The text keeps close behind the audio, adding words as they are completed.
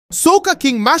Soca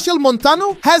king Machel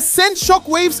Montano has sent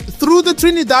shockwaves through the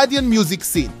Trinidadian music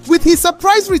scene with his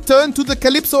surprise return to the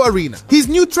Calypso arena. His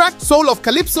new track, Soul of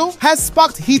Calypso, has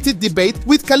sparked heated debate,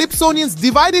 with Calypsonians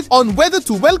divided on whether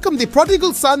to welcome the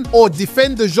prodigal son or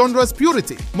defend the genre's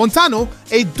purity. Montano,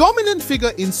 a dominant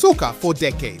figure in soca for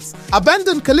decades,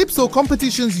 abandoned Calypso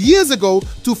competitions years ago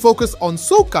to focus on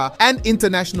soca and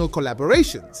international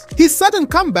collaborations. His sudden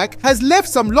comeback has left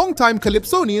some longtime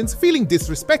Calypsonians feeling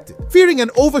disrespected, fearing an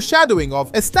overshadowing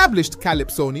of established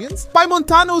Calypsonians by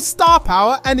Montano's star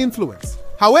power and influence.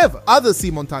 However, others see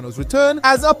Montano's return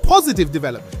as a positive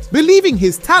development, believing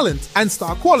his talent and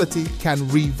star quality can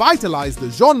revitalize the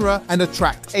genre and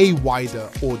attract a wider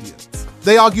audience.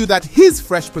 They argue that his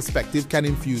fresh perspective can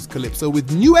infuse Calypso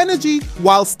with new energy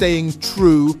while staying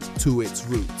true to its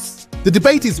roots. The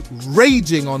debate is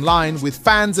raging online, with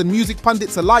fans and music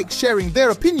pundits alike sharing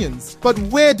their opinions. But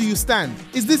where do you stand?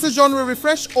 Is this a genre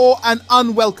refresh or an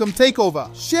unwelcome takeover?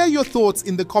 Share your thoughts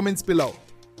in the comments below.